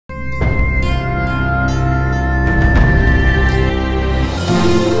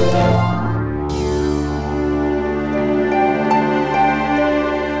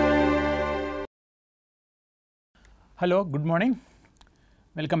Hello, good morning,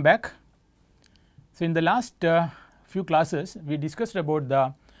 welcome back. So, in the last few classes we discussed about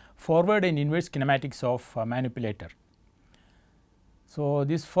the forward and inverse kinematics of manipulator. So,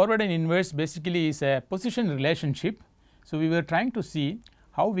 this forward and inverse basically is a position relationship. So, we were trying to see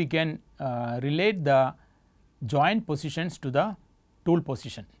how we can relate the joint positions to the tool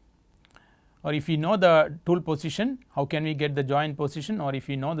position, or if we know the tool position how can we get the joint position, or if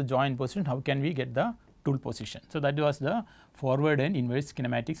we know the joint position how can we get the tool position. So, that was the forward and inverse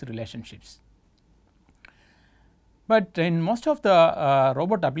kinematics relationships. But in most of the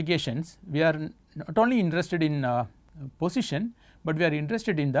robot applications we are not only interested in position, but we are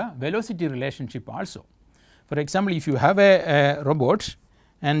interested in the velocity relationship also. For example, if you have a robot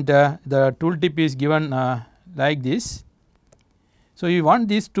and the tool tip is given like this. So, you want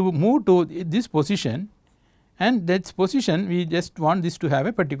this to move to this position, and that position we just want this to have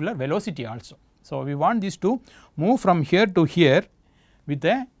a particular velocity also. So, we want this to move from here to here with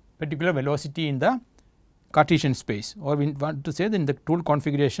a particular velocity in the Cartesian space, or we want to say that in the tool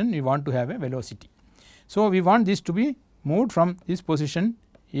configuration we want to have a velocity. So, we want this to be moved from this position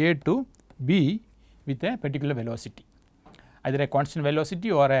A to B with a particular velocity, either a constant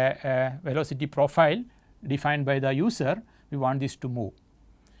velocity or a velocity profile defined by the user. We want this to move,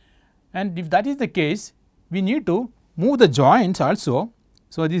 and if that is the case we need to move the joints also.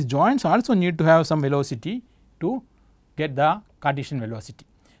 So, these joints also need to have some velocity to get the Cartesian velocity.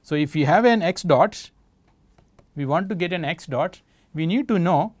 So, if we have an x dot, we want to get an x dot, we need to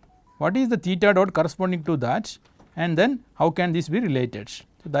know what is the theta dot corresponding to that, and then how can this be related. So,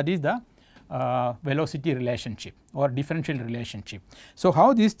 that is the velocity relationship or differential relationship. So,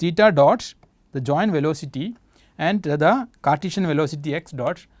 how these theta dots, the joint velocity and the Cartesian velocity x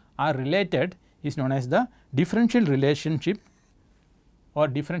dots are related is known as the differential relationship or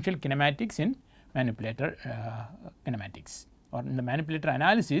differential kinematics in manipulator kinematics, or in the manipulator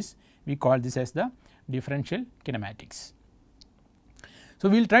analysis we call this as the differential kinematics. So,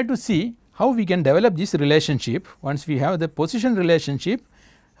 we will try to see how we can develop this relationship. Once we have the position relationship,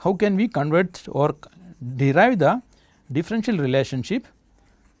 how can we convert or derive the differential relationship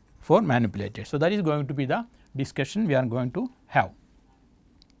for manipulators. So, that is going to be the discussion we are going to have.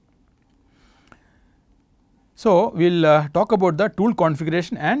 So, we will talk about the tool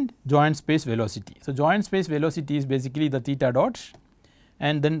configuration and joint space velocity. So, joint space velocity is basically the theta dots,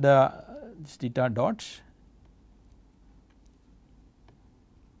 and then the theta dots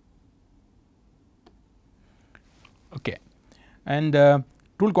okay, and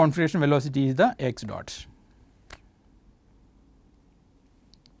tool configuration velocity is the x dots.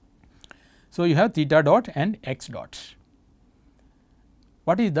 So, you have theta dot and x dots.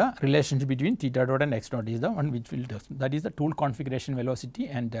 What is the relationship between theta dot and x dot is the one which will do, that is the tool configuration velocity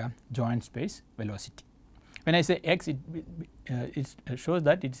and joint space velocity. When I say x, it shows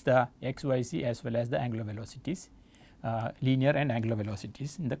that it is the x, y, z as well as the angular velocities, linear and angular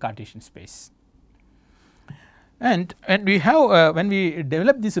velocities in the Cartesian space. And we have when we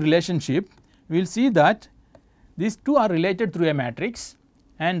develop this relationship, we will see that these two are related through a matrix,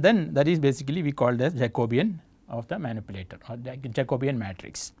 and then that is basically we call as Jacobian of the manipulator or the Jacobian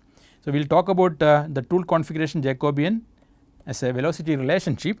matrix. So, we will talk about the tool configuration Jacobian as a velocity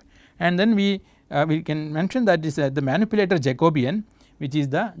relationship, and then we can mention that is the manipulator Jacobian, which is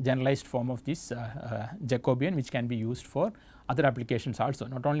the generalized form of this Jacobian, which can be used for other applications also,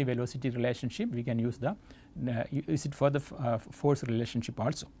 not only velocity relationship, we can use the use it for the force relationship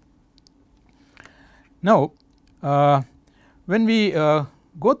also. Now, when we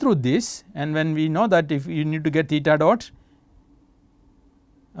go through this, and when we know that if you need to get theta dot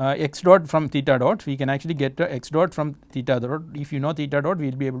x dot from theta dot, we can actually get x dot from theta dot. If you know theta dot, we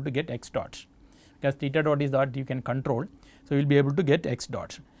will be able to get x dot, because theta dot is that you can control. So, we will be able to get x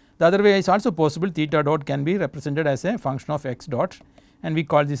dot. The other way is also possible, theta dot can be represented as a function of x dot, and we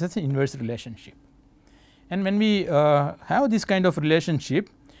call this as an inverse relationship. And when we have this kind of relationship,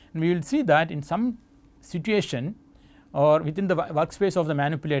 we will see that in some situation or within the workspace of the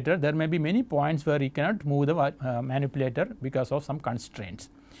manipulator, there may be many points where you cannot move the manipulator because of some constraints,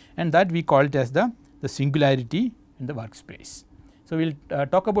 and that we call it as the singularity in the workspace. So, we will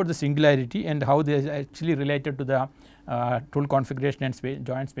talk about the singularity and how they are actually related to the tool configuration and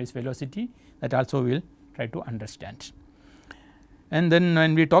joint space velocity, that also we will try to understand. And then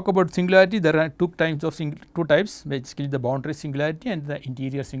when we talk about singularity, there are two types, basically the boundary singularity and the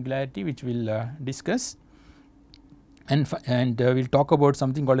interior singularity, which we will discuss. And we will talk about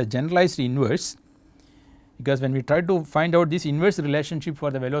something called a generalized inverse, because when we try to find out this inverse relationship for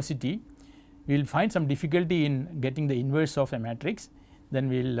the velocity, we will find some difficulty in getting the inverse of a matrix. Then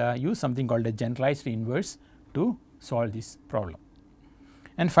we will use something called a generalized inverse to solve this problem.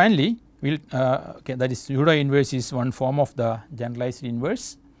 And finally, we will that is pseudo inverse is one form of the generalized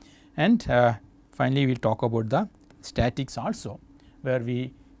inverse, and finally we will talk about the statics also, where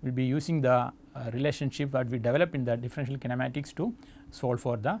we will be using the relationship that we develop in the differential kinematics to solve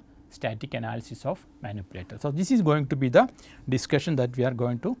for the static analysis of manipulator. So, this is going to be the discussion that we are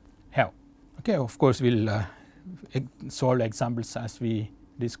going to have. Okay, of course, we will solve examples as we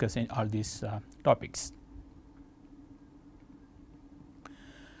discuss in all these topics.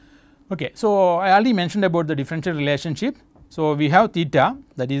 Okay, so I already mentioned about the differential relationship. So, we have theta,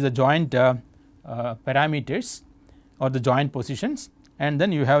 that is the joint parameters or the joint positions, and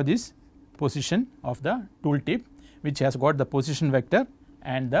then you have this position of the tool tip, which has got the position vector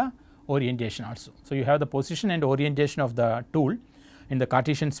and the orientation also. So, you have the position and orientation of the tool in the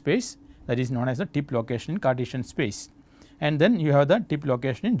Cartesian space, that is known as the tip location in Cartesian space, and then you have the tip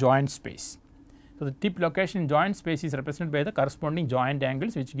location in joint space. So, the tip location in joint space is represented by the corresponding joint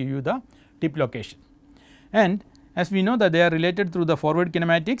angles, which give you the tip location, and as we know that they are related through the forward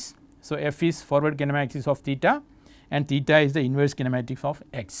kinematics. So, f is forward kinematics of theta and theta is the inverse kinematics of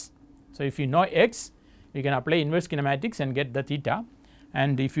x. So, if you know x, you can apply inverse kinematics and get the theta,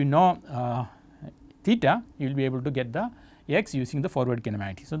 and if you know theta, you will be able to get the x using the forward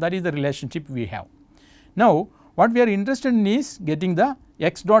kinematics. So, that is the relationship we have. Now, what we are interested in is getting the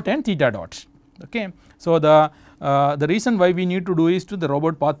x dot and theta dots. Okay. So, the reason why we need to do is to the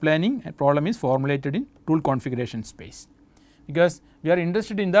robot path planning problem is formulated in tool configuration space, because we are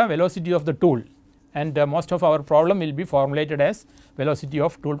interested in the velocity of the tool, and most of our problem will be formulated as velocity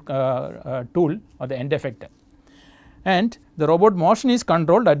of tool or the end effector, and the robot motion is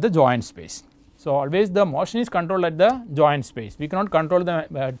controlled at the joint space. So, always the motion is controlled at the joint space. We cannot control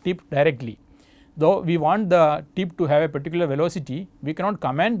the tip directly, though we want the tip to have a particular velocity. We cannot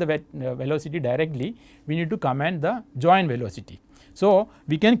command the velocity directly, we need to command the joint velocity. So,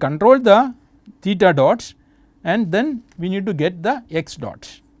 we can control the theta dots and then we need to get the x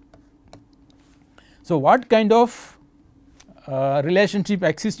dots. So, what kind of relationship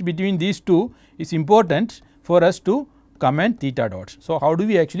exists between these two is important for us to command theta dots. So, how do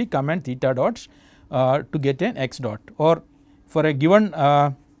we actually command theta dots to get an x dot, or for a given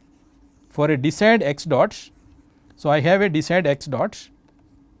for a desired x dots. So, I have a desired x dots,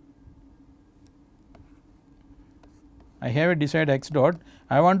 I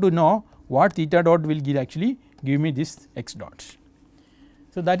want to know what theta dot will actually give me this x dots.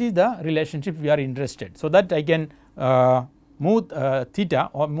 So, that is the relationship we are interested. So, that I can move theta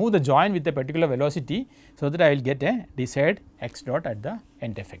or move the joint with a particular velocity, so that I will get a desired x dot at the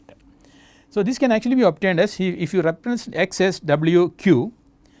end effector. So, this can actually be obtained as if you represent x as w q,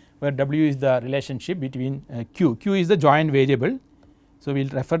 where w is the relationship between q is the joint variable. So, we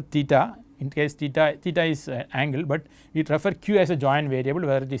will refer theta in case theta is angle, but we refer q as a joint variable,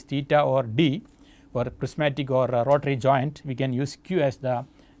 whether it is theta or d for prismatic or rotary joint, we can use q as the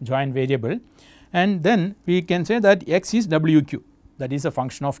joint variable, and then we can say that x is wq, that is a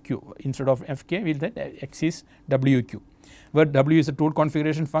function of q. Instead of fk, we will say x is wq, where w is a tool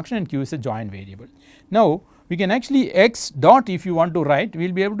configuration function and q is a joint variable. Now, we can actually x dot, if you want to write, we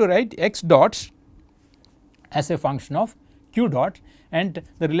will be able to write x dots as a function of q dot, and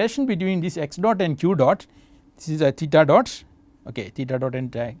the relation between this x dot and q dot, this is a theta dots, okay, theta dot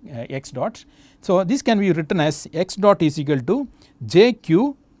and x dots. So, this can be written as x dot is equal to j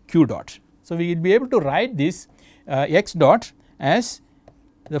q q dot. So, we will be able to write this x dot as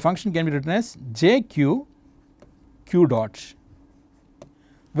the function can be written as j q q dot,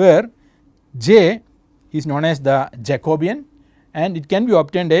 where j is known as the Jacobian, and it can be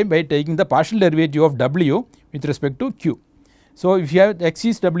obtained by taking the partial derivative of w with respect to q. So, if you have x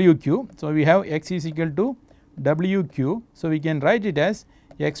is wq, so we have x is equal to wq. So, we can write it as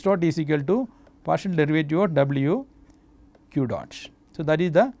x dot is equal to partial derivative of w q dot. So, that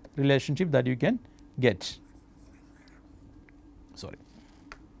is the relationship that you can get. Sorry.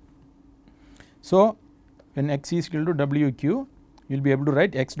 So, when x is equal to wq, you will be able to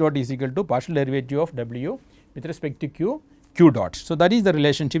write x dot is equal to partial derivative of w with respect to q dot. So, that is the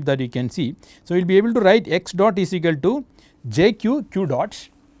relationship that you can see. So, you will be able to write x dot is equal to j q q dot,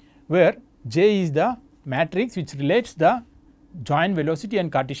 where j is the matrix which relates the joint velocity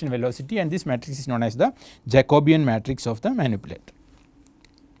and Cartesian velocity, and this matrix is known as the Jacobian matrix of the manipulator,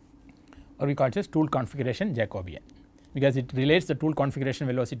 or we call it as tool configuration Jacobian, because it relates the tool configuration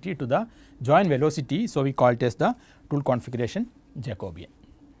velocity to the joint velocity. So, we call it as the tool configuration Jacobian.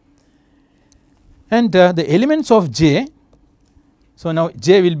 And the elements of J, so now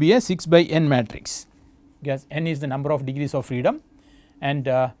J will be a 6 by n matrix, because n is the number of degrees of freedom, and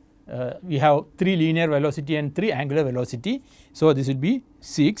we have 3 linear velocity and 3 angular velocity. So, this will be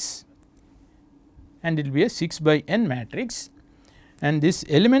 6 and it will be a 6 by n matrix, and this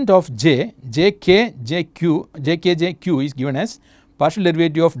element of j, jk, jq is given as partial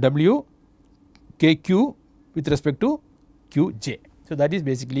derivative of w kq with respect to qj. So, that is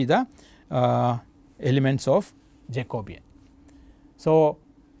basically the elements of Jacobian. So,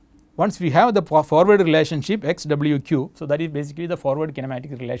 once we have the forward relationship x w q, so that is basically the forward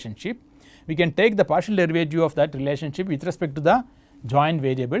kinematic relationship, we can take the partial derivative of that relationship with respect to the joint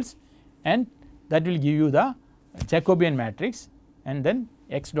variables, and that will give you the Jacobian matrix, and then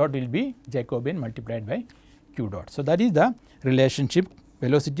x dot will be Jacobian multiplied by q dot. So, that is the relationship,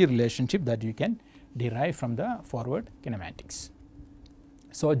 velocity relationship that you can derive from the forward kinematics.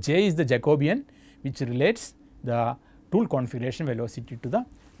 So, J is the Jacobian which relates the tool configuration velocity to the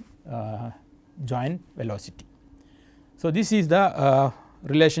joint velocity. So, this is the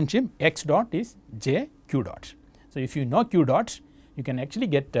relationship x dot is j q dot. So, if you know q dot, you can actually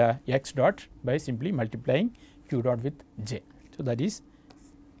get x dot by simply multiplying q dot with j. So, that is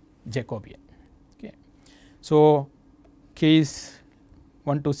Jacobian. Okay. So, k is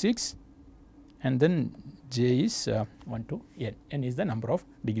 1 to 6 and then j is 1 to n, n is the number of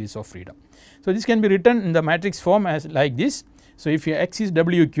degrees of freedom. So, this can be written in the matrix form as like this. So, if your x is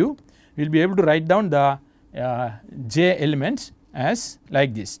wq, we will be able to write down the j elements as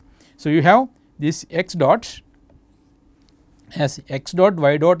like this. So, you have this x dot as x dot,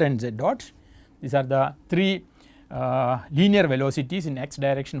 y dot and z dot. These are the 3 linear velocities in x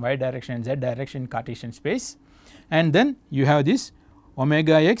direction, y direction and z direction in Cartesian space, and then you have this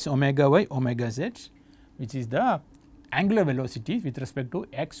omega x, omega y, omega z, which is the angular velocity with respect to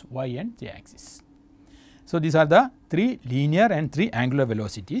x, y and z axis. So, these are the 3 linear and 3 angular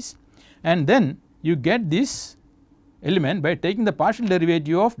velocities, and then you get this element by taking the partial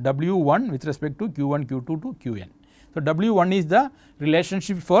derivative of w1 with respect to q1, q2 to qn. So, w1 is the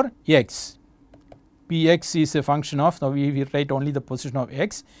relationship for x, px is a function of, now we write only the position of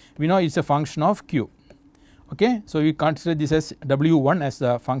x, we know it is a function of q. Okay. So, we consider this as w1 as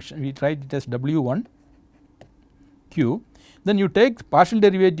the function, we write it as w1 q, then you take partial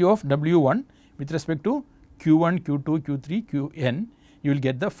derivative of w1 with respect to q1, q2, q3, qn, you will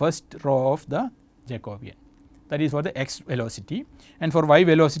get the first row of the Jacobian, that is for the x velocity, and for y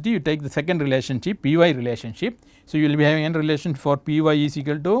velocity you take the second relationship, py relationship. So, you will be having n relation for py is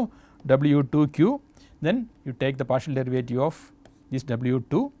equal to w2q, then you take the partial derivative of this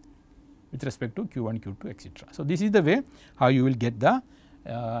w2 with respect to q1, q2 etc. So, this is the way how you will get the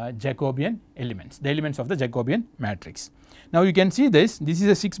Jacobian elements, the elements of the Jacobian matrix. Now, you can see this is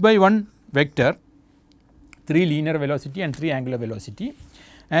a 6 by 1 vector, 3 linear velocity and 3 angular velocity,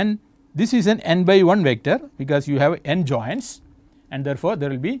 and this is an n by 1 vector because you have n joints and therefore, there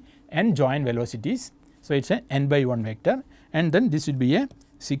will be n joint velocities. So, it is an n by 1 vector, and then this will be a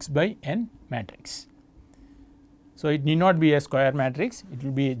 6 by n matrix. So, it need not be a square matrix, it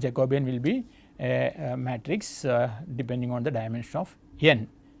will be Jacobian will be a matrix depending on the dimension of n,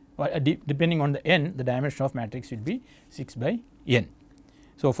 or depending on the n, the dimension of matrix will be 6 by n.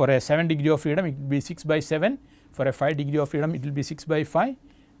 So, for a 7 degree of freedom it will be 6 by 7, for a 5 degree of freedom it will be 6 by 5,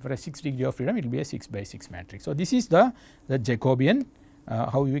 for a 6 degree of freedom it will be a 6 by 6 matrix. So, this is the Jacobian,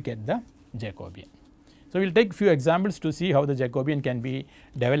 how you get the Jacobian. So, we will take few examples to see how the Jacobian can be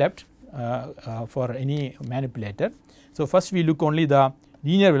developed for any manipulator. So, first we look only the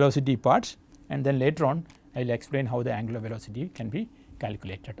linear velocity parts, and then later on I will explain how the angular velocity can be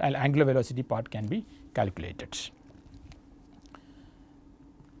calculated, angular velocity part can be calculated.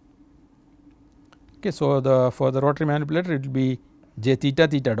 Okay, so, for the rotary manipulator it will be j theta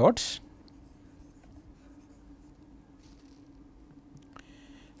theta dot,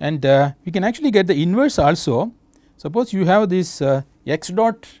 and we can actually get the inverse also. Suppose you have this x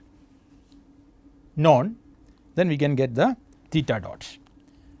dot known, then we can get the theta dot.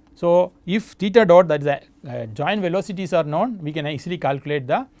 So, if theta dot, that is the joint velocities are known, we can easily calculate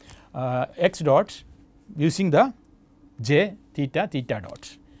the x dot using the j theta theta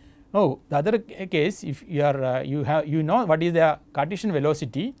dot. Now, the other case, if you are you know what is the Cartesian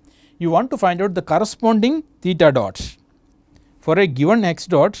velocity, you want to find out the corresponding theta dot. For a given x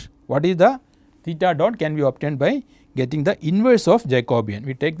dot, what is the theta dot can be obtained by getting the inverse of Jacobian.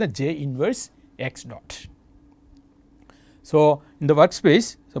 We take the j inverse x dot. So, in the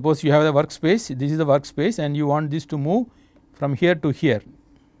workspace, suppose you have the workspace, this is the workspace and you want this to move from here to here,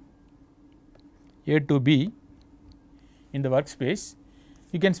 A to B in the workspace.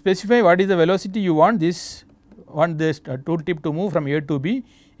 You can specify what is the velocity you want this tool tip to move from A to B.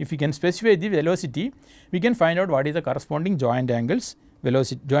 If you can specify the velocity, we can find out what is the corresponding joint angles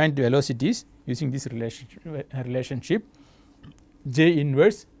joint velocities using this relationship J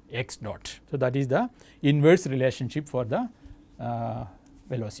inverse x dot. So, that is the inverse relationship for the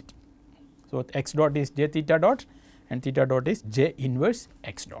velocity. So, x dot is j theta dot and theta dot is j inverse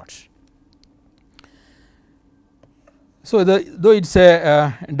x dot. So, though it is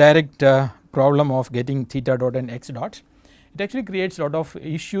a direct problem of getting theta dot and x dot, it actually creates a lot of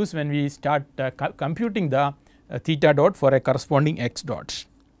issues when we start computing the theta dot for a corresponding x dot.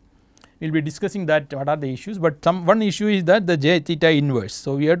 We will be discussing that what are the issues, but one issue is that the j theta inverse.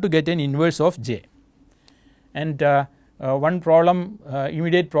 So, we have to get an inverse of j, and one problem,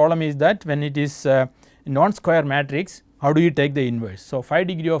 immediate problem is that when it is non square matrix, how do you take the inverse. So, 5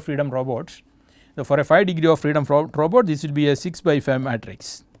 degree of freedom robots, so for a 5 degree of freedom robot, this will be a 6 by 5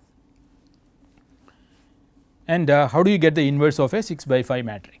 matrix, and how do you get the inverse of a 6 by 5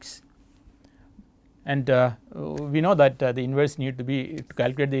 matrix. And we know that the inverse need to be, to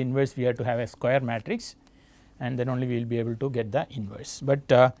calculate the inverse we have to have a square matrix, and then only we will be able to get the inverse.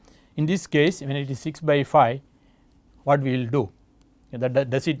 But in this case, when it is 6 by 5, what we will do,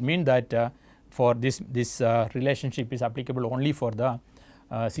 does it mean that for this relationship is applicable only for the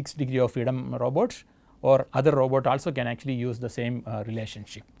 6 degree of freedom robots, or other robot also can actually use the same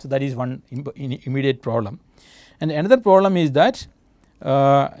relationship. So, that is one immediate problem. And another problem is that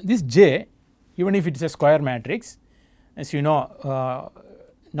this j, even if it is a square matrix, as you know,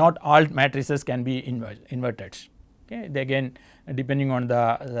 not all matrices can be inverted. Okay. They again, depending on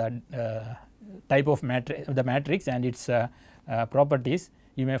the type of matrix and its properties,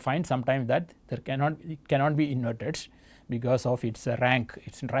 you may find sometimes that it cannot be inverted because of its rank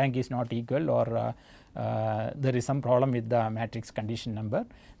is not equal, or there is some problem with the matrix condition number,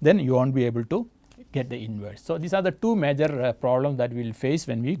 then you won't be able to get the inverse. So, these are the two major problems that we will face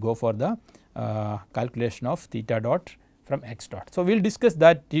when we go for the calculation of theta dot from x dot. So, we will discuss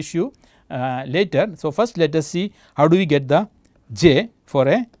that issue later. So, first let us see how do we get the j for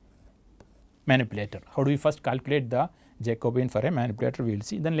a manipulator. How do we first calculate the Jacobian for a manipulator, we will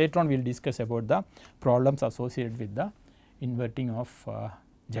see. Then later on we will discuss about the problems associated with the inverting of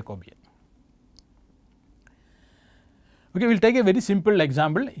Jacobian. Okay, we will take a very simple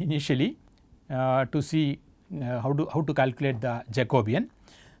example initially to see how to calculate the Jacobian.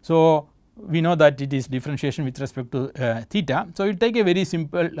 So, we know that it is differentiation with respect to theta. So, we will take a very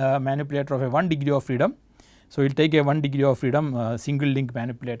simple manipulator of a 1 degree of freedom. So, we will take a 1 degree of freedom single link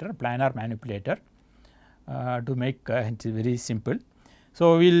manipulator, planar manipulator to make it is very simple.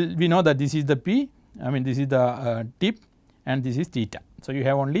 So, we know that this is the P, this is the tip, and this is theta. So, you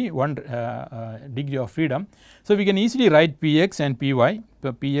have only 1 degree of freedom. So, we can easily write Px and Py,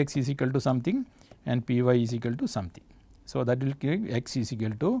 so Px is equal to something and Py is equal to something. So, that will give x is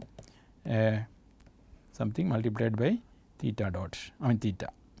equal to something multiplied by theta dot, theta.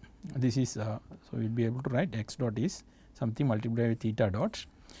 This is so we will be able to write x dot is something multiplied by theta dot,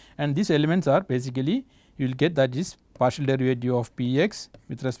 and these elements are basically you will get that is partial derivative of Px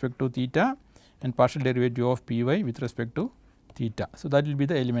with respect to theta and partial derivative of Py with respect to theta. So, that will be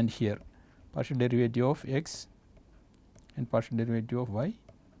the element here, partial derivative of x and partial derivative of y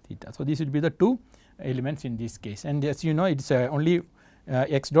theta. So, this will be the two elements in this case, and as you know it is only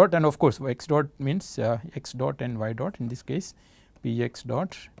x dot, and of course, x dot means x dot and y dot, in this case Px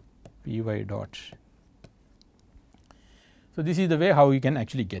dot Py dot. So, this is the way how we can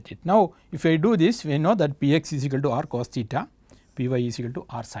actually get it. Now, if I do this, we know that Px is equal to r cos theta, Py is equal to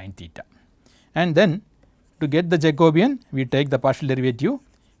r sin theta, and then to get the Jacobian we take the partial derivative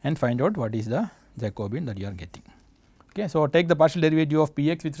and find out what is the Jacobian that you are getting. Okay. So, take the partial derivative of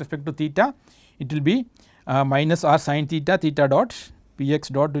Px with respect to theta, it will be minus r sin theta theta dot,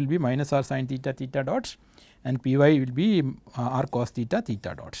 Px dot will be minus r sin theta theta dot, and Py will be r cos theta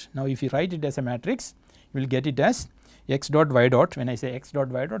theta dot. Now, if you write it as a matrix, you will get it as x dot y dot, when I say x dot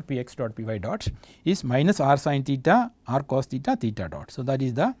y dot, Px dot Py dot is minus r sin theta r cos theta theta dot. So, that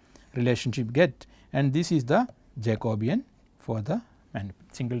is the relationship get, and this is the Jacobian for the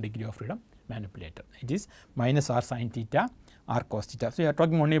single degree of freedom manipulator. It is minus r sin theta r cos theta. So, we are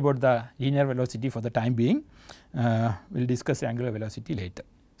talking only about the linear velocity for the time being, we will discuss angular velocity later.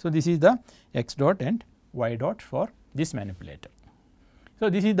 So, this is the x dot and y dot for this manipulator. So,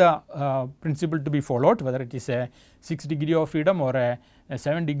 this is the principle to be followed, whether it is a 6 degree of freedom or a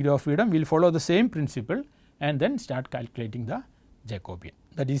 7 degree of freedom, we will follow the same principle and then start calculating the Jacobian.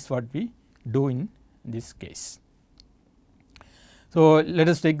 That is what we do in this case. So, let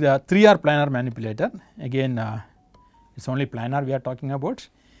us take the 3R planar manipulator, again it is only planar we are talking about.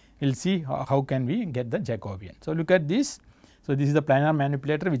 We will see how can we get the Jacobian. So, look at this. So, this is the planar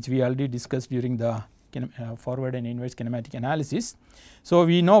manipulator which we already discussed during the forward and inverse kinematic analysis. So,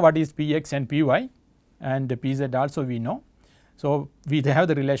 we know what is Px and Py, and Pz also we know. So, we have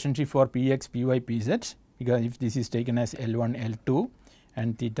the relationship for Px, Py, Pz, because if this is taken as L1, L2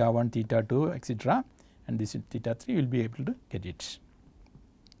 and theta 1, theta 2 etc., and this is theta 3, you will be able to get it.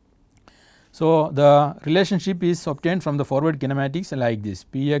 So, the relationship is obtained from the forward kinematics like this: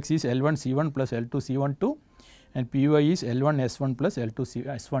 Px is L1 C1 plus L2 C12 and Py is L1 S1 plus L2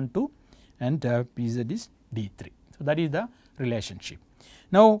 S12 and Pz is D3. So, that is the relationship.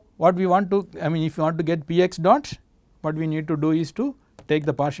 Now, what we want to, if you want to get Px dot, what we need to do is to take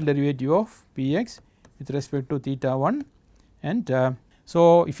the partial derivative of Px with respect to theta 1, and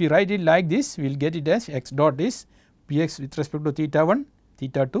so if you write it like this, we will get it as x dot is Px with respect to theta 1,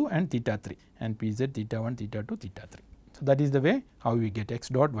 theta 2 and theta 3, and Pz theta 1, theta 2, theta 3. So, that is the way how we get x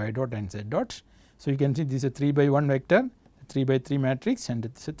dot, y dot and z dot. So, you can see this is a 3 by 1 vector, 3 by 3 matrix, and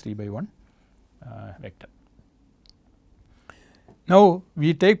it is a 3 by 1 vector. Now,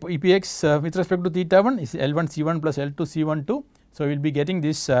 we take Px with respect to theta 1 is L1 C1 plus L2 C12. So, we will be getting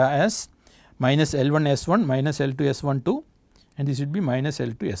this as minus L1 S1 minus L2 S12, and this would be minus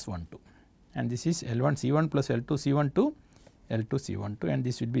L2 S12, and this is L1 C1 plus L2 C12, L2 C12, and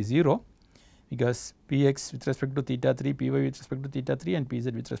this would be 0 because Px with respect to theta 3, Py with respect to theta 3 and Pz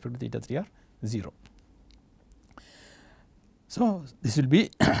with respect to theta 3 are 0. So, this will be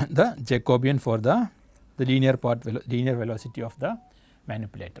the Jacobian for the linear linear velocity of the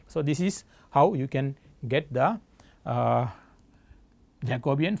manipulator. So, this is how you can get the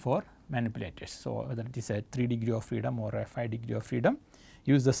Jacobian for manipulators. So, whether it is a 3 degree of freedom or a 5 degree of freedom,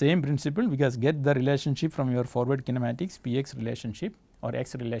 use the same principle, because get the relationship from your forward kinematics Px relationship or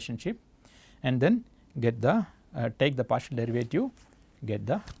x relationship, and then get the take the partial derivative, get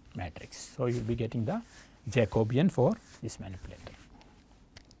the matrix. So, you will be getting the Jacobian for this manipulator.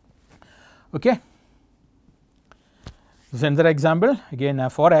 Okay. So, another example, again a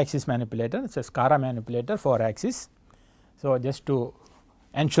 4 axis manipulator, it is a SCARA manipulator 4 axis. So, just to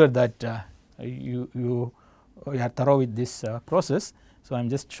ensure that you are thorough with this process. So, I am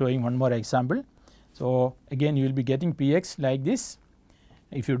just showing one more example. So, again you will be getting Px like this.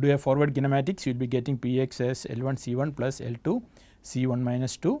 If you do a forward kinematics, you will be getting Px as L1 C1 plus L2 C1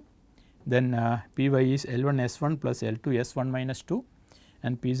 minus 2, then Py is L1 S1 plus L2 S1 minus 2,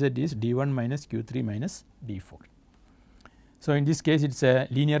 and Pz is D1 minus Q3 minus D4. So, in this case it is a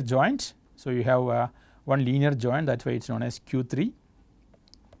linear joint. So, you have one linear joint, that is why it is known as Q3.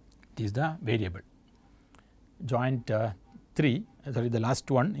 It is the variable. Joint 3, sorry, the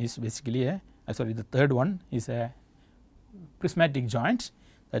last one is basically a the third one is a prismatic joint,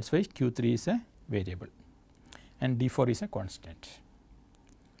 that is why Q3 is a variable and D4 is a constant.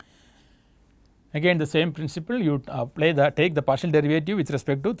 Again the same principle, you apply take the partial derivative with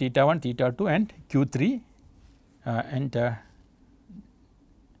respect to theta 1, theta 2 and Q3 and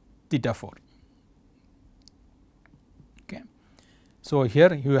theta 4. Okay. So,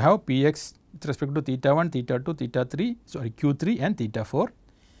 here you have Px with respect to theta 1, theta 2, theta 3, sorry Q3 and theta 4,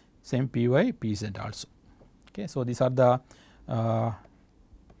 same Py, Pz also. Okay. So, these are the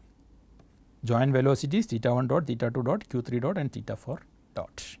joint velocities theta 1 dot, theta 2 dot, Q3 dot and theta 4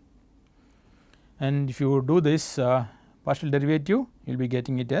 dot. And if you do this partial derivative, you will be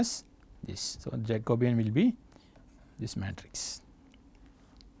getting it as this. So, Jacobian will be this matrix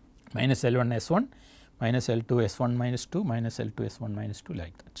minus L1 S1 minus L2 S1 minus 2 minus L2 S1 minus 2,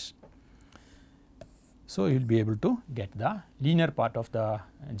 like that. So, you will be able to get the linear part of the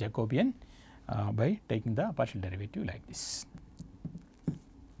Jacobian by taking the partial derivative like this.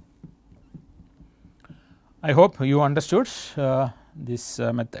 I hope you understood this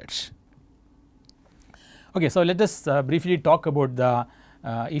methods. Okay, so let us briefly talk about the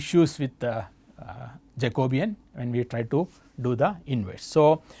issues with Jacobian when we try to do the inverse.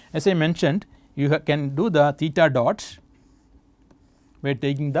 So, as I mentioned, you can do the theta dot by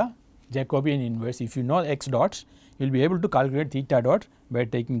taking the Jacobian inverse. If you know x dots, you will be able to calculate theta dot by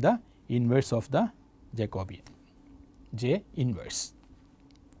taking the inverse of the Jacobian, J inverse.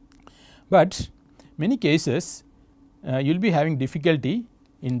 But many cases you will be having difficulty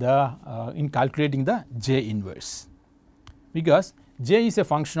in the in calculating the J inverse, because J is a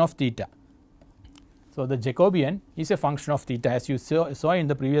function of theta. So, the Jacobian is a function of theta, as you saw in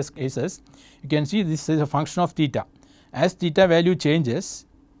the previous cases. You can see this is a function of theta. As theta value changes,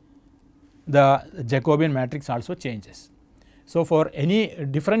 the Jacobian matrix also changes. So, for any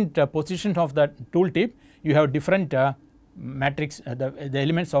different positions of the tool tip, you have different matrix, the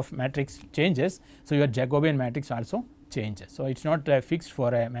elements of matrix changes. So, your Jacobian matrix also changes. So, it is not fixed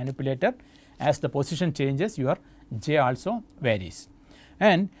for a manipulator. As the position changes, your J also varies.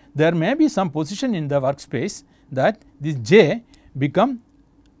 and there may be some position in the workspace that this j become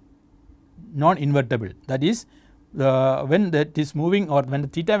non-invertible, that is when that is moving or when the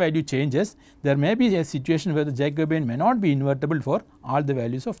theta value changes, there may be a situation where the Jacobian may not be invertible for all the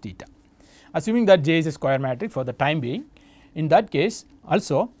values of theta. Assuming that J is a square matrix for the time being, in that case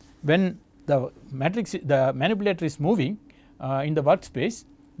also when the matrix, the manipulator is moving in the workspace,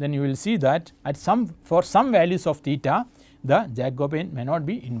 then you will see that at for some values of theta the Jacobian may not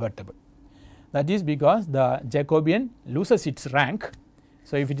be invertible. That is because the Jacobian loses its rank.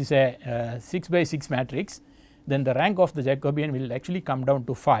 So, if it is a 6 by 6 matrix, then the rank of the Jacobian will actually come down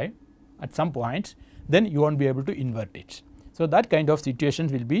to 5 at some point, then you will not be able to invert it. So, that kind of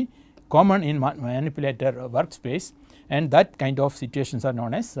situations will be common in manipulator workspace, and that kind of situations are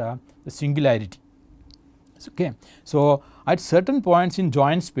known as the singularity. Okay. So, at certain points in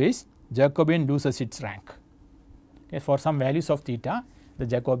joint space, Jacobian loses its rank. Okay. For some values of theta, the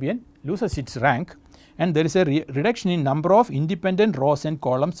Jacobian loses its rank, and there is a reduction in number of independent rows and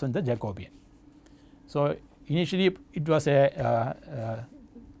columns in the Jacobian. So, initially it was a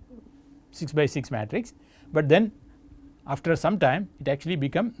 6 by 6 matrix, but then after some time it actually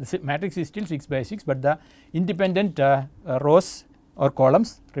become the matrix is still 6 by 6, but the independent rows or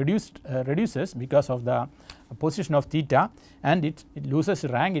columns reduces because of the position of theta, and it loses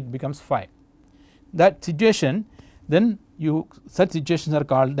rank, it becomes 5. That situation, then such situations are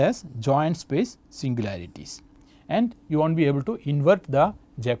called as joint space singularities, and you will not be able to invert the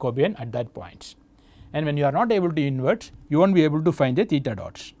Jacobian at that point. And when you are not able to invert, you will not be able to find a theta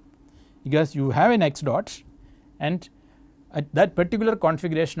dot, because you have an x dot, and at that particular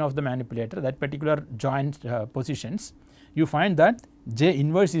configuration of the manipulator, that particular joint positions, you find that J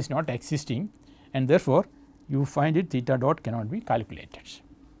inverse is not existing, and therefore, you find it theta dot cannot be calculated,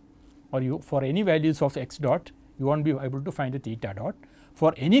 or you for any values of x dot you will not be able to find a theta dot.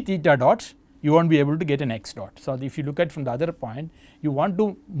 For any theta dot you will not be able to get an x dot. So, if you look at from the other point, you want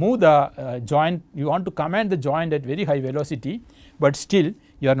to move the joint, you want to command the joint at very high velocity, but still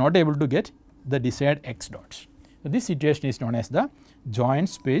you are not able to get the desired x dot. So, this situation is known as the joint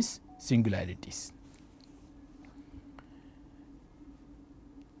space singularities,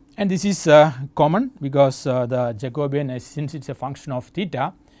 and this is common because the Jacobian, since it is a function of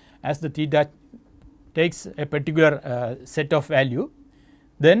theta, as the theta takes a particular set of value,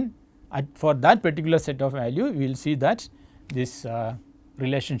 then for that particular set of value we will see that this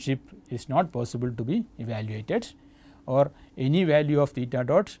relationship is not possible to be evaluated, or any value of theta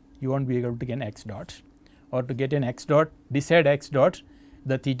dot you will not be able to get an x dot, or to get an x dot, desired x dot,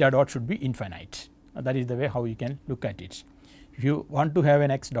 the theta dot should be infinite. That is the way how you can look at it. If you want to have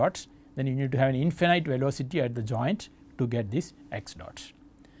an x dot, then you need to have an infinite velocity at the joint to get this x dot.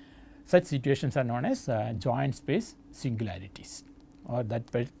 Such situations are known as joint space singularities, or that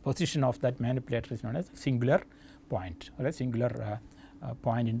position of that manipulator is known as singular point, or a singular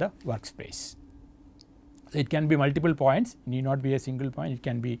point in the workspace. So, it can be multiple points, it need not be a single point, it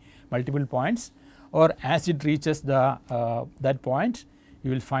can be multiple points, or as it reaches the that point,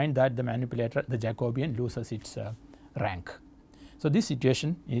 you will find that the manipulator, the Jacobian, loses its rank. So, this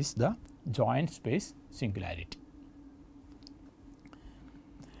situation is the joint space singularity.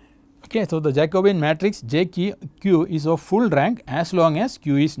 Okay, so, the Jacobian matrix JQ is of full rank as long as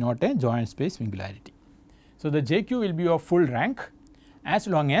Q is not a joint space singularity. So, the JQ will be of full rank as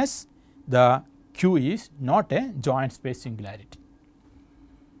long as the Q is not a joint space singularity.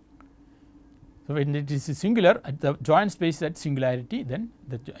 So, when it is singular at the joint space at singularity, then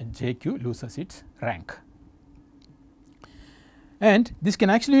the JQ loses its rank, and this can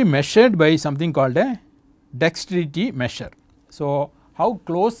actually be measured by something called a dexterity measure. So, how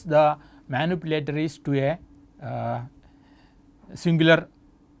close the manipulator is to a singular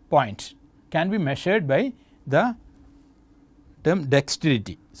point can be measured by the term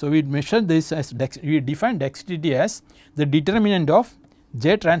dexterity. So, we measure this as we define dexterity as the determinant of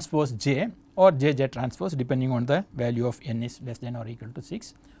J transpose J or J transpose depending on the value of n is less than or equal to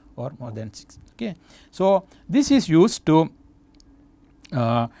 6 or more than 6. Okay. So, this is used to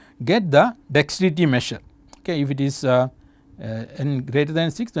get the dexterity measure. Okay. If it is n greater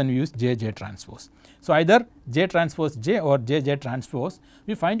than 6, then we use J transpose. So, either J transpose J or J transpose,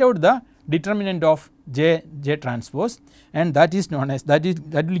 we find out the determinant of J transpose, and that is known as that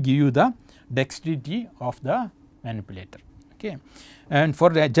will give you the dexterity of the manipulator. Okay. And for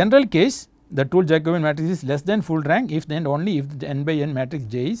the general case, the tool Jacobian matrix is less than full rank if then only if the n by n matrix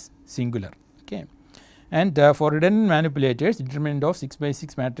J is singular. Okay. And for redundant manipulators, determinant of 6 by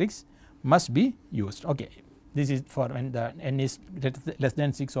 6 matrix must be used. Okay. This is for when the n is less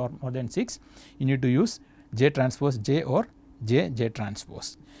than 6 or more than 6, you need to use J transpose J or J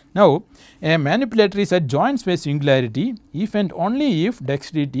transpose. Now, a manipulator is at joint space singularity if and only if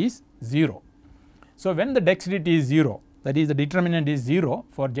dexterity is 0. So, when the dexterity is 0, that is the determinant is 0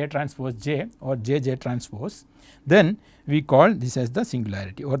 for J transpose J or J transpose, then we call this as the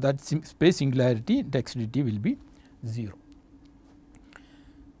singularity, or that space singularity dexterity will be 0.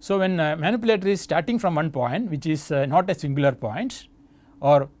 So, when a manipulator is starting from one point which is not a singular point,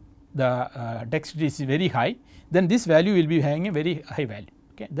 or the dexterity is very high, then this value will be having a very high value.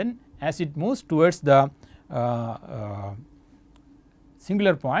 Okay. Then as it moves towards the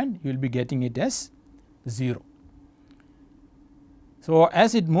singular point, you will be getting it as 0. So,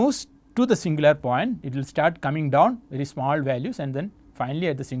 as it moves to the singular point, it will start coming down very small values, and then finally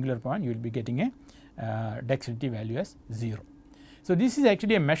at the singular point you will be getting a dexterity value as 0. So, this is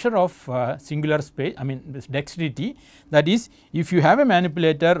actually a measure of singular space, I mean this dexterity, that is, if you have a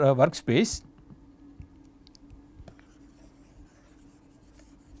manipulator workspace,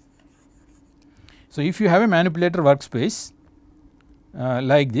 so if you have a manipulator workspace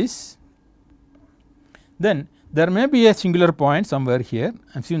like this, then there may be a singular point somewhere here.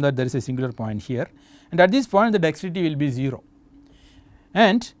 Assume that there is a singular point here, and at this point the dexterity will be 0,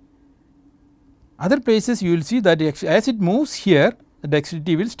 and other places you will see that as it moves here, the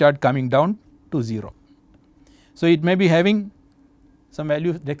dexterity will start coming down to 0. So, it may be having some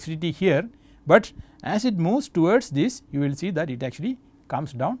value of dexterity here, but as it moves towards this, you will see that it actually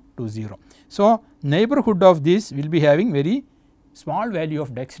comes down to 0. So, neighborhood of this will be having very small value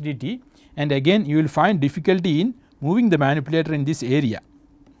of dexterity, and again you will find difficulty in moving the manipulator in this area.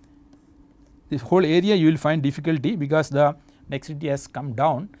 This whole area you will find difficulty because the dexterity has come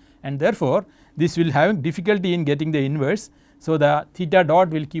down, and therefore, this will have difficulty in getting the inverse. So, the theta dot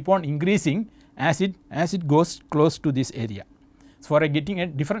will keep on increasing as it goes close to this area. So, for getting a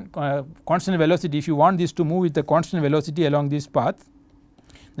different constant velocity, if you want this to move with a constant velocity along this path,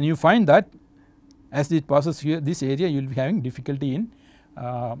 then you find that as it passes here this area, you will be having difficulty in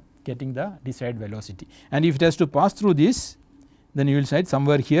getting the desired velocity, and if it has to pass through this, then you will say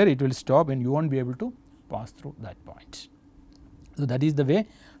somewhere here it will stop and you will not be able to pass through that point. So, that is the way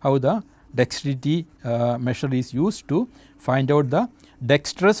how the dexterity measure is used to find out the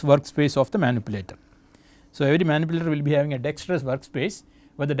dexterous workspace of the manipulator. So, every manipulator will be having a dexterous workspace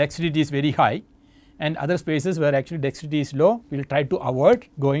where the dexterity is very high, and other spaces where actually dexterity is low, we will try to avoid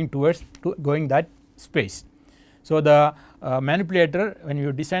going towards going that space. So, the manipulator, when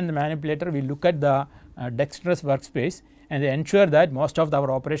you design the manipulator, we look at the dexterous workspace and ensure that most of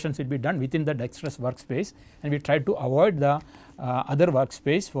our operations will be done within the dexterous workspace, and we try to avoid the other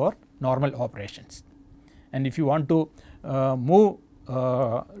workspace for normal operations. And if you want to move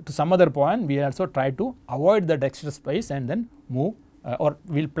to some other point, we also try to avoid the dexterous space and then move, or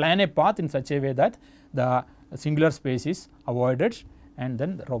we will plan a path in such a way that the singular space is avoided and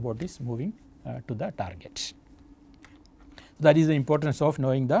then the robot is moving to the target. That is the importance of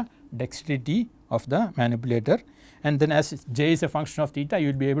knowing the dexterity of the manipulator, and then as J is a function of theta, you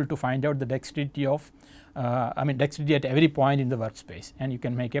will be able to find out the dexterity of dexterity at every point in the workspace, and you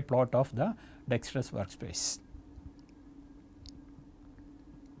can make a plot of the dexterous workspace.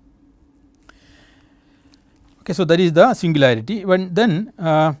 Okay, so that is the singularity. When then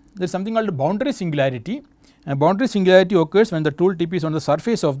there is something called boundary singularity. And boundary singularity occurs when the tool tip is on the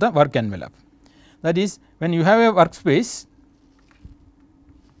surface of the work envelope. That is, when you have a workspace,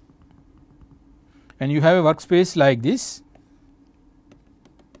 like this,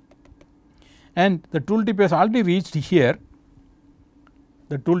 and the tool tip has already reached here,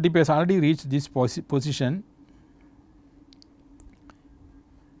 the tool tip has already reached this position,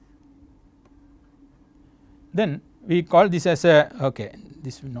 then we call this as a, okay,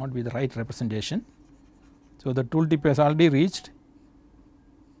 this will not be the right representation. So, the tool tip has already reached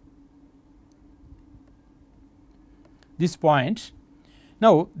this point.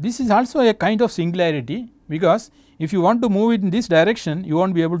 Now, this is also a kind of singularity, because if you want to move it in this direction, you will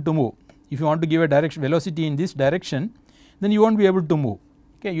not be able to move. If you want to give a direction velocity in this direction, then you will not be able to move.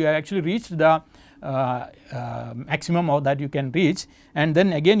 Okay, you have actually reached the maximum of that you can reach, and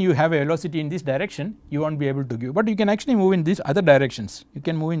then again you have a velocity in this direction, you will not be able to give, but you can actually move in these other directions. You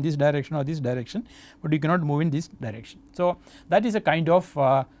can move in this direction or this direction, but you cannot move in this direction. So, that is a kind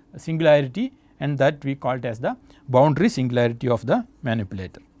of singularity, and that we call it as the boundary singularity of the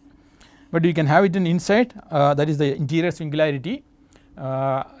manipulator. But you can have it in inside, that is the interior singularity,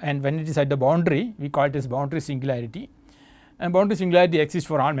 and when it is at the boundary, we call it as boundary singularity. And boundary singularity exists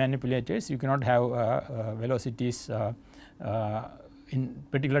for all manipulators. You cannot have velocities in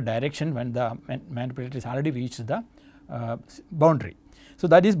particular direction when the manipulator has already reached the boundary. So,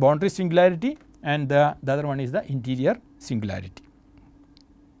 that is boundary singularity, and the other one is the interior singularity.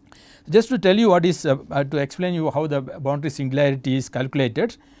 Just to tell you what is to explain you how the boundary singularity is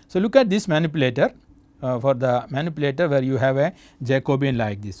calculated. So, look at this manipulator for the manipulator where you have a Jacobian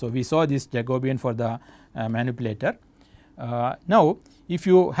like this. So, we saw this Jacobian for the manipulator. Now, if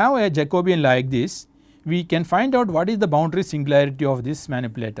you have a Jacobian like this, we can find out what is the boundary singularity of this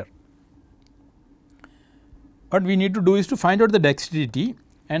manipulator. What we need to do is to find out the dexterity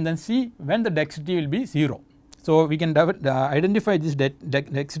and then see when the dexterity will be 0. So, we can identify this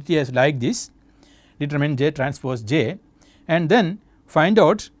dexterity as like this, determine J transpose J, and then find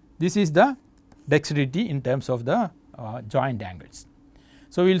out this is the dexterity in terms of the joint angles.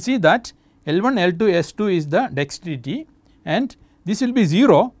 So, we will see that L1 L2 S2 is the dexterity, and this will be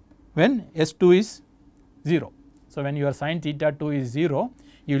 0 when S2 is 0. So, when your sin theta 2 is 0,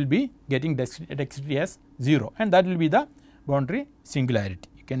 you will be getting dexterity as 0, and that will be the boundary singularity.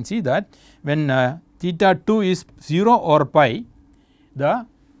 You can see that when theta 2 is 0 or pi, the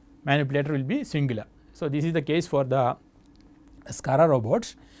manipulator will be singular. So, this is the case for the SCARA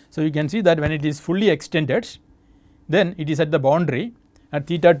robots. So, you can see that when it is fully extended, then it is at the boundary, and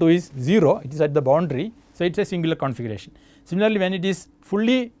theta 2 is 0, it is at the boundary. So, it is a singular configuration. Similarly, when it is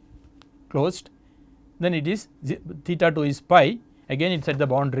fully closed, then it is theta 2 is pi, again it is at the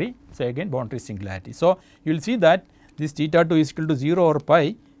boundary. So, again boundary singularity. So, you will see that this theta 2 is equal to 0 or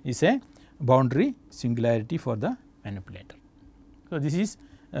pi is a boundary singularity for the manipulator. So, this is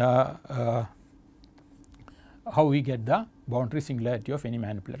how we get the boundary singularity of any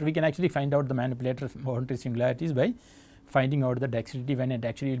manipulator. We can actually find out the manipulator boundary singularities by finding out the dexterity when it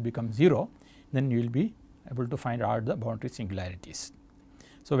actually will become 0, then you will be able to find out the boundary singularities.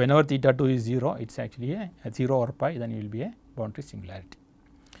 So, whenever theta 2 is 0, it is actually a 0 or pi, then you will be a boundary singularity.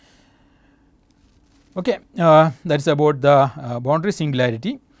 Okay, that is about the boundary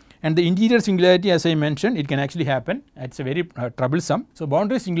singularity. And the interior singularity, as I mentioned, it can actually happen, it is a very troublesome. So,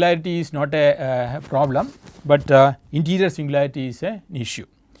 boundary singularity is not a problem, but interior singularity is an issue.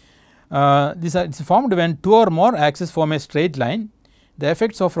 This is formed when two or more axes form a straight line. The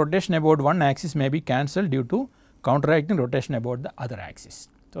effects of rotation about one axis may be cancelled due to counteracting rotation about the other axis.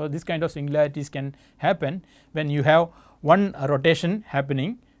 So, this kind of singularities can happen when you have one rotation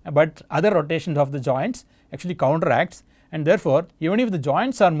happening, but other rotations of the joints actually counteracts, and therefore, even if the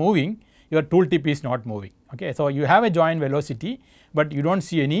joints are moving, your tool tip is not moving. Okay. So, you have a joint velocity, but you do not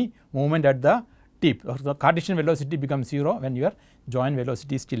see any movement at the tip, or the Cartesian velocity becomes 0 when your joint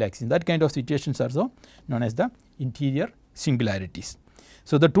velocity is still existing. That kind of situations are so known as the interior singularities.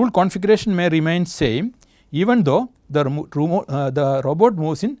 So, the tool configuration may remain same even though the robot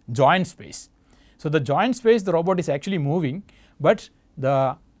moves in joint space. So, the joint space the robot is actually moving, but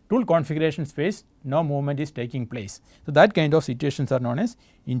the tool configuration space no movement is taking place. So, that kind of situations are known as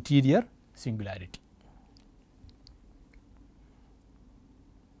interior singularity.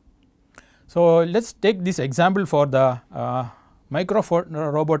 So, let us take this example for the micro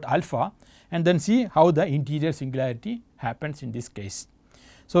robot alpha and then see how the interior singularity happens in this case.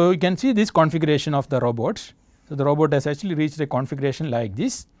 So, you can see this configuration of the robot. So, the robot has actually reached a configuration like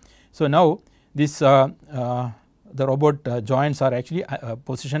this. So, now this the robot joints are actually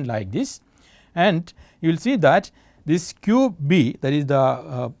positioned like this, and you will see that this QB, that is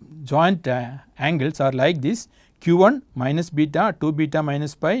the joint angles are like this, Q1 minus beta, 2 beta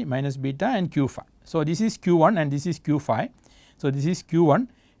minus pi minus beta, and Q phi. So, this is Q1 and this is Q phi. So, this is Q1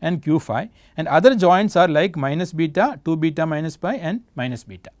 and Q phi, and other joints are like minus beta, 2 beta minus pi and minus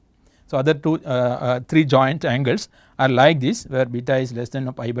beta. So, other three joint angles are like this, where beta is less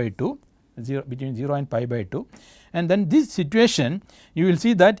than pi by 2, between 0 and pi by 2, and then this situation you will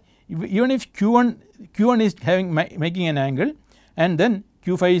see that even if Q1 is making an angle and then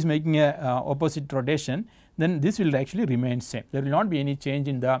Q phi is making a opposite rotation, then this will actually remain same. There will not be any change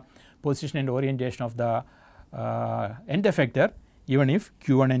in the position and orientation of the end effector, even if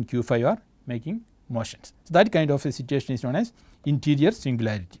Q1 and Q phi are making motions. So, that kind of a situation is known as interior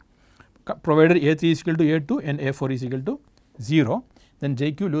singularity. Provided A3 is equal to A2 and A4 is equal to 0, then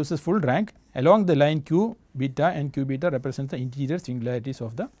JQ loses full rank along the line Q beta, and Q beta represents the interior singularities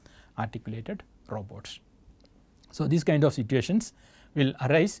of the articulated robots. So, these kind of situations will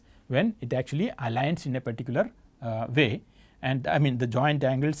arise when it actually aligns in a particular way, and I mean the joint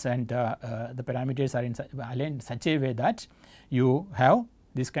angles and the parameters are aligned in such a way that you have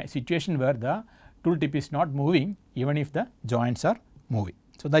this kind of situation where the tool tip is not moving even if the joints are moving.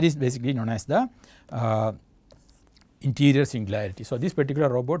 So, that is basically known as the interior singularity. So, this particular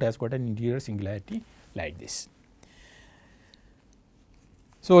robot has got an interior singularity like this.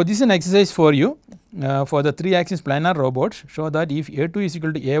 So, this is an exercise for you for the 3 axis planar robots. Show that if A2 is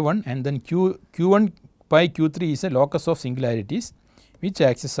equal to A1 and then Q1 by Q3 is a locus of singularities, which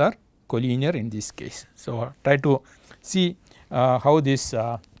axes are collinear in this case. So, try to see how this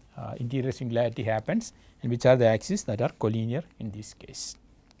interior singularity happens and which are the axes that are collinear in this case.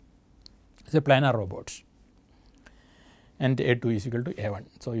 It is a planar robots and A2 is equal to A1.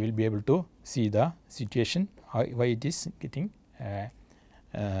 So, you will be able to see the situation why it is getting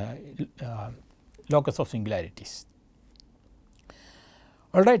locus of singularities.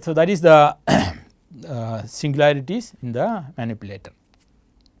 Alright, so that is the singularities in the manipulator.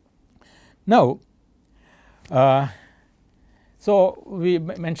 Now, so we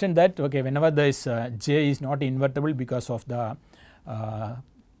mentioned that okay, whenever this J is not invertible because of the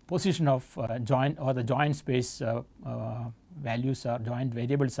position of joint or the joint space values or joint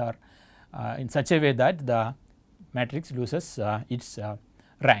variables are in such a way that the matrix loses its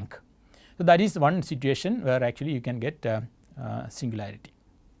rank. So, that is one situation where actually you can get singularity.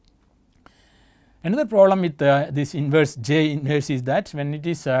 Another problem with this inverse J inverse is that when it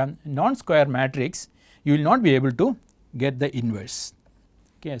is a non-square matrix, you will not be able to get the inverse.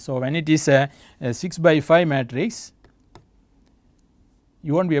 Okay, so, when it is a 6 by 5 matrix,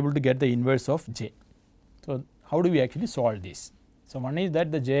 you will not be able to get the inverse of J. So, how do we actually solve this? So, one is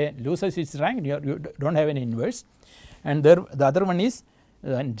that the J loses its rank, you do not have an inverse, and the other one is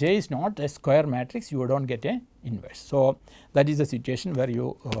when J is not a square matrix, you do not get a inverse. So, that is the situation where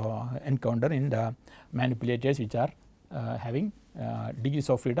you encounter in the manipulators which are having degrees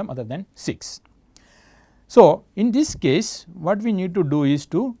of freedom other than 6. So, in this case what we need to do is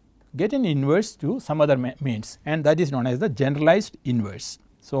to get an inverse to some other means, and that is known as the generalized inverse.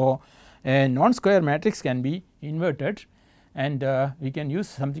 So, a non-square matrix can be inverted, and we can use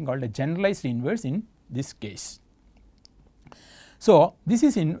something called a generalized inverse in this case. So, this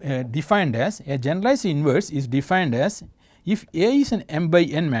is defined as a generalized inverse is defined as if A is an m by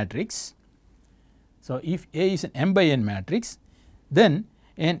n matrix. So, if A is an m by n matrix, then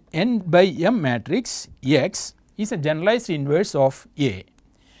an n by m matrix X is a generalized inverse of A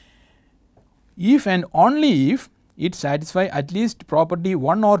if and only if it satisfies at least property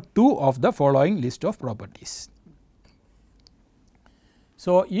 1 or 2 of the following list of properties.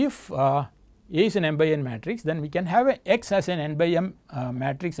 So, if A is an m by n matrix, then we can have a X as an n by m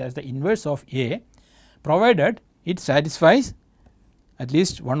matrix as the inverse of A, provided it satisfies at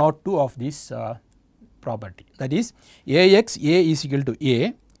least 1 or 2 of these property, that is Ax A is equal to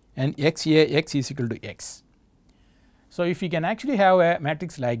A and Xax is equal to X. So, if we can actually have a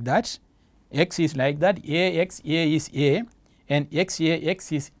matrix like that, X is like that, Ax A is A and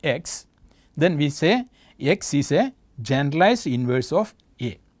Xax is X, then we say X is a generalized inverse of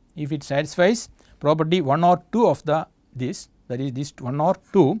A. If it satisfies property 1 or 2 of the this, that is this 1 or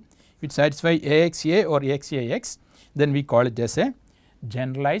 2, if it satisfies Axa or Xax, then we call it as a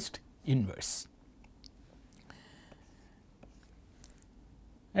generalized inverse.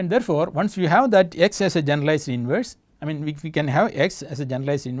 And therefore, once we have that X as a generalized inverse, I mean we can have X as a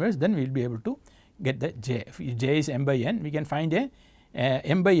generalized inverse, then we will be able to get the J. If J is m by n, we can find a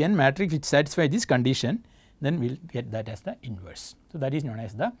m by n matrix which satisfies this condition, then we will get that as the inverse. So, that is known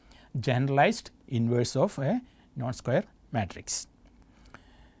as the generalized inverse of a non-square matrix.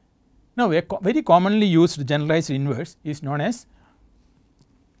 Now, a very commonly used generalized inverse is known as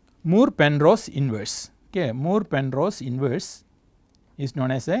Moore-Penrose inverse. Okay, Moore-Penrose inverse is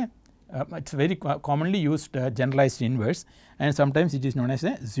known as a it is very commonly used generalized inverse, and sometimes it is known as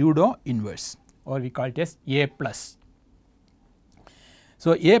a pseudo inverse, or we call it as A plus.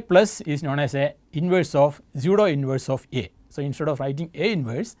 So, A plus is known as a inverse of pseudo inverse of A. So, instead of writing A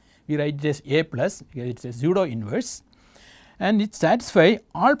inverse, we write it as A plus because it is a pseudo inverse, and it satisfies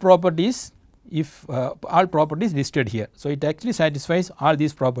all properties if all properties listed here. So, it actually satisfies all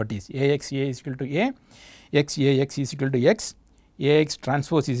these properties: Ax A is equal to A, Xax is equal to X, Ax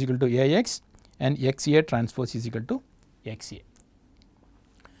transpose is equal to Ax, and Xa transpose is equal to Xa.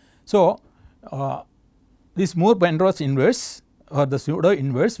 So, this Moore-Penrose inverse or the pseudo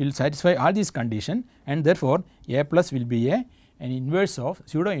inverse will satisfy all these conditions, and therefore, A plus will be an inverse of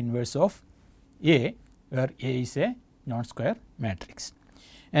pseudo inverse of A, where A is a non-square matrix.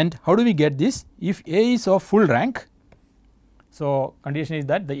 And how do we get this? If A is of full rank, so condition is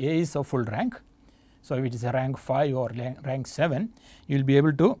that the A is of full rank. So, if it is a rank 5 or rank 7, you will be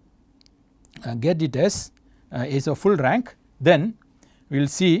able to get it as is of full rank, then we will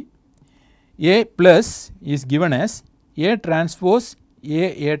see A plus is given as A transpose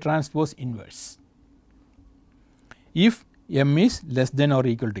A transpose inverse if m is less than or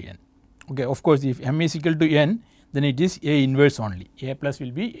equal to n. Okay, of course, if m is equal to n, then it is A inverse only. A plus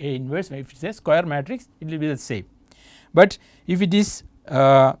will be A inverse. If it is a square matrix, it will be the same. But if it is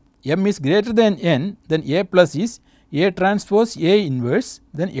M is greater than N, then A plus is A transpose A inverse,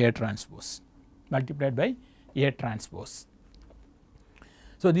 then A transpose multiplied by A transpose.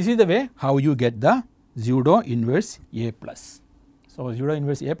 So, this is the way how you get the pseudo inverse A plus. So, pseudo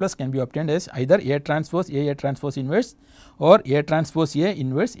inverse A plus can be obtained as either A transpose inverse or A transpose A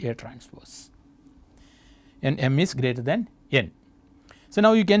inverse A transpose, and M is greater than N. So,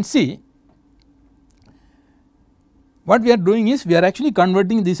 now you can see what we are doing is we are actually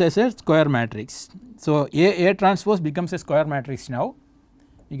converting this as a square matrix. So, A transpose becomes a square matrix now,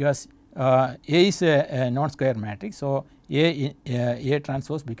 because A is a non-square matrix. So, A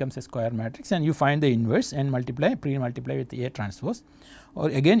transpose becomes a square matrix, and you find the inverse and multiply, pre-multiply with A transpose, or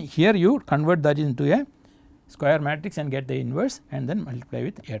again here you convert that into a square matrix and get the inverse and then multiply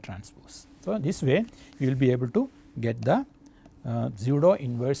with A transpose. So, this way you will be able to get the pseudo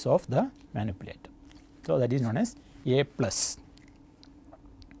inverse of the manipulator. So, that is known as A plus.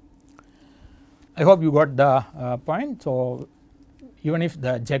 I hope you got the point. So, even if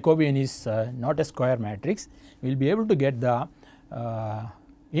the Jacobian is not a square matrix, we will be able to get the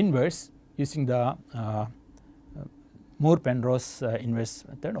inverse using the Moore-Penrose inverse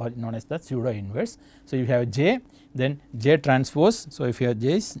method, or known as the pseudo inverse. So, you have J, then J transpose. So, if you have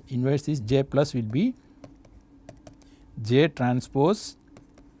J's inverse is J plus will be J transpose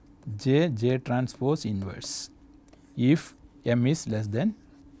J transpose inverse if M is less than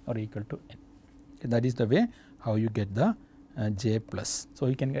or equal to N. That is the way how you get the J plus. So,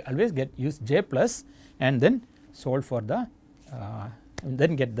 you can always use J plus and then solve for the and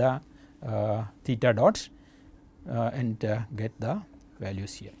then get the theta dots and get the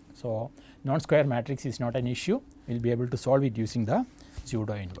values here. So, non-square matrix is not an issue, we will be able to solve it using the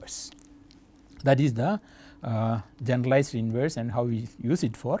pseudo inverse. That is the generalized inverse and how we use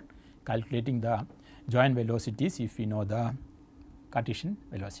it for calculating the joint velocities if we know the Cartesian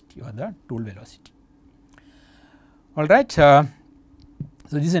velocity or the tool velocity. All right. So,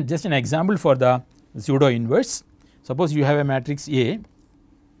 this is just an example for the pseudo inverse. Suppose you have a matrix A,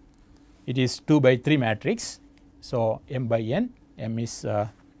 it is 2 by 3 matrix. So, M by N, M is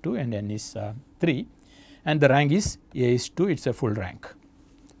 2 and N is 3, and the rank is A is 2, it is a full rank.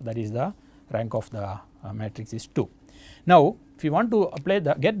 That is the rank of the matrix is 2. Now, if you want to apply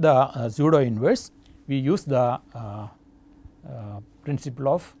the get the pseudo inverse, we use the principle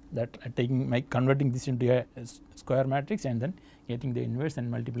of that converting this into a square matrix and then getting the inverse and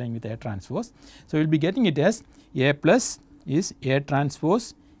multiplying with A transpose. So, we will be getting it as A plus is A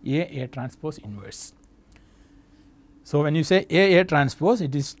transpose inverse. So, when you say A transpose,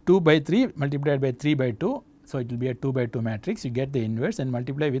 it is 2 by 3 multiplied by 3 by 2. So, it will be a 2 by 2 matrix, you get the inverse and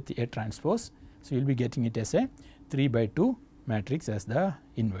multiply with A transpose. So, you will be getting it as a 3 by 2 matrix as the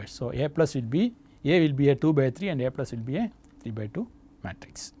inverse. So, A plus will be A will be a 2 by 3 and A plus will be a 3 by 2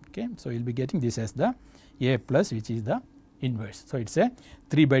 matrix. Okay. So, you will be getting this as the A plus, which is the inverse. So, it is a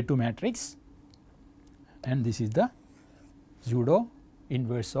 3 by 2 matrix and this is the pseudo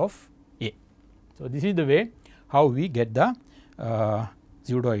inverse of A. So, this is the way how we get the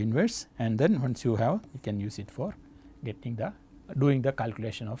pseudo inverse, and then once you have, you can use it for getting the doing the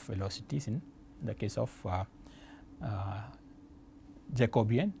calculation of velocities in the case of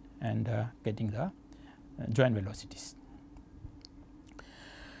Jacobian and getting the joint velocities.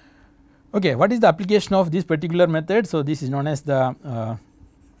 Okay, what is the application of this particular method? So, this is known as the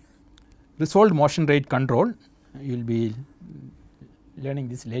resolved motion rate control. You will be learning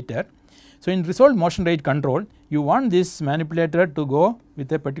this later. So, in resolved motion rate control, you want this manipulator to go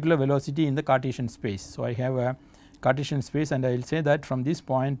with a particular velocity in the Cartesian space. So, I have a Cartesian space and I will say that from this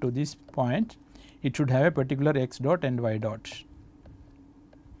point to this point, it should have a particular x dot and y dot.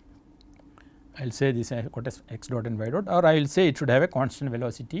 I will say this x dot and y dot, or I will say it should have a constant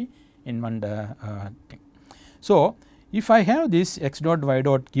velocity in one thing. So, if I have this x dot y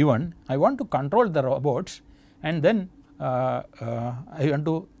dot given, I want to control the robots and then I want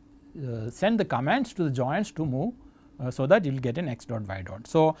to send the commands to the joints to move so that you will get an x dot y dot.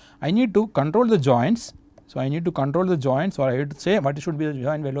 So, I need to control the joints. So, I need to control the joints, or I have to say what should be the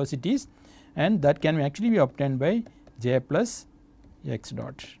joint velocities, and that can actually be obtained by j plus x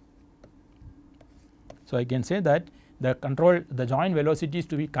dot. So, I can say that the joint velocity is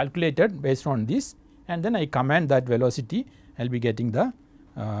to be calculated based on this, and then I command that velocity, I will be getting the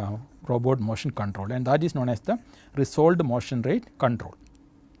robot motion control, and that is known as the resolved motion rate control.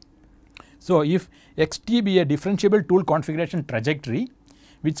 So, if xt be a differentiable tool configuration trajectory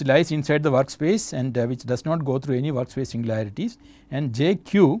which lies inside the workspace and which does not go through any workspace singularities, and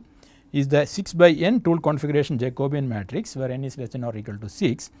jq is the 6 by n tool configuration Jacobian matrix where n is less than or equal to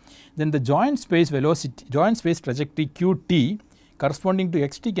 6, then the joint space velocity, joint space trajectory qt corresponding to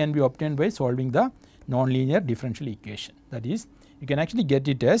xt can be obtained by solving the nonlinear differential equation. That is, you can actually get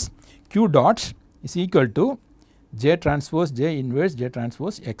it as q dot is equal to j transpose j inverse j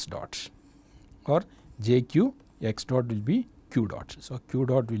transpose x dot, or jq x dot will be q dot. So, q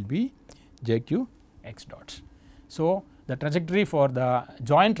dot will be jq x dot. So, the trajectory for the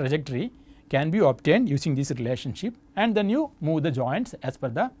joint trajectory can be obtained using this relationship, and then you move the joints as per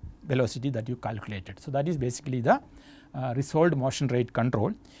the velocity that you calculated. So, that is basically the resolved motion rate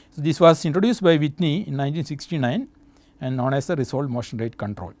control. So, this was introduced by Whitney in 1969 and known as the resolved motion rate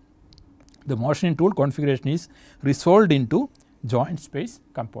control. The motion tool configuration is resolved into joint space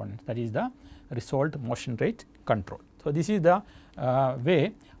components, that is the resolved motion rate control. So, this is the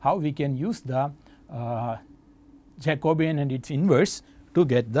way how we can use the Jacobian and its inverse to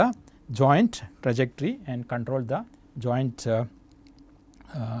get the joint trajectory and control the joint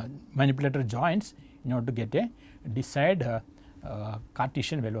manipulator joints in order to get a desired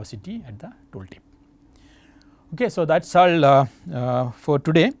Cartesian velocity at the tool tip. Okay, so that is all for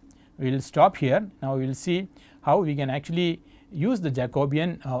today. We will stop here. Now, we will see how we can actually use the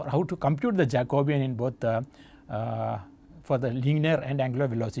Jacobian or how to compute the Jacobian in both the for the linear and angular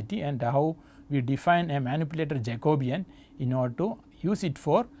velocity, and how we define a manipulator Jacobian in order to use it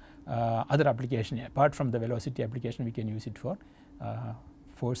for other application. Apart from the velocity application, we can use it for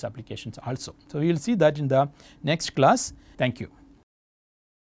force applications also. So, we will see that in the next class. Thank you.